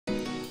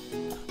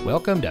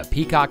Welcome to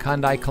Peacock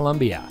Hyundai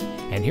Columbia,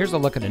 and here's a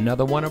look at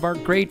another one of our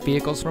great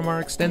vehicles from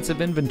our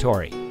extensive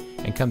inventory,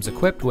 and comes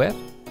equipped with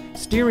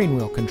steering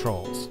wheel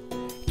controls,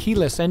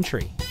 keyless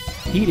entry,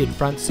 heated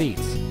front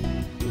seats,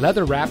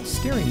 leather-wrapped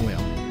steering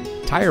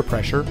wheel, tire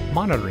pressure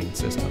monitoring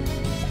system,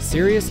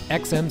 Sirius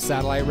XM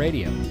satellite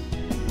radio,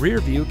 rear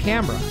view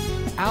camera,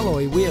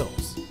 alloy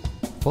wheels,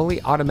 fully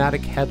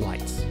automatic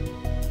headlights,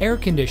 air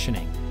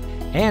conditioning,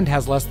 and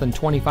has less than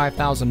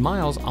 25,000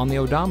 miles on the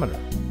odometer.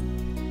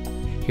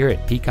 Here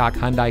at Peacock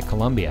Hyundai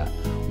Columbia,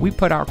 we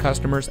put our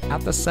customers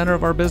at the center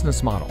of our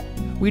business model.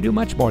 We do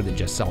much more than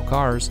just sell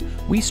cars.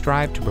 We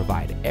strive to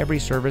provide every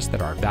service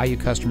that our value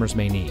customers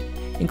may need,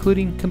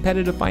 including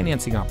competitive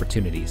financing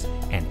opportunities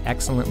and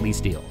excellent lease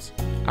deals.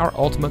 Our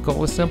ultimate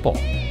goal is simple: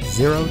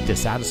 zero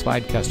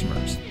dissatisfied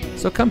customers.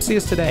 So come see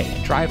us today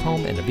and drive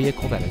home in a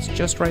vehicle that is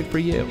just right for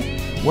you.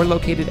 We're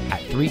located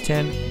at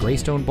 310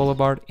 Greystone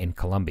Boulevard in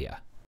Columbia.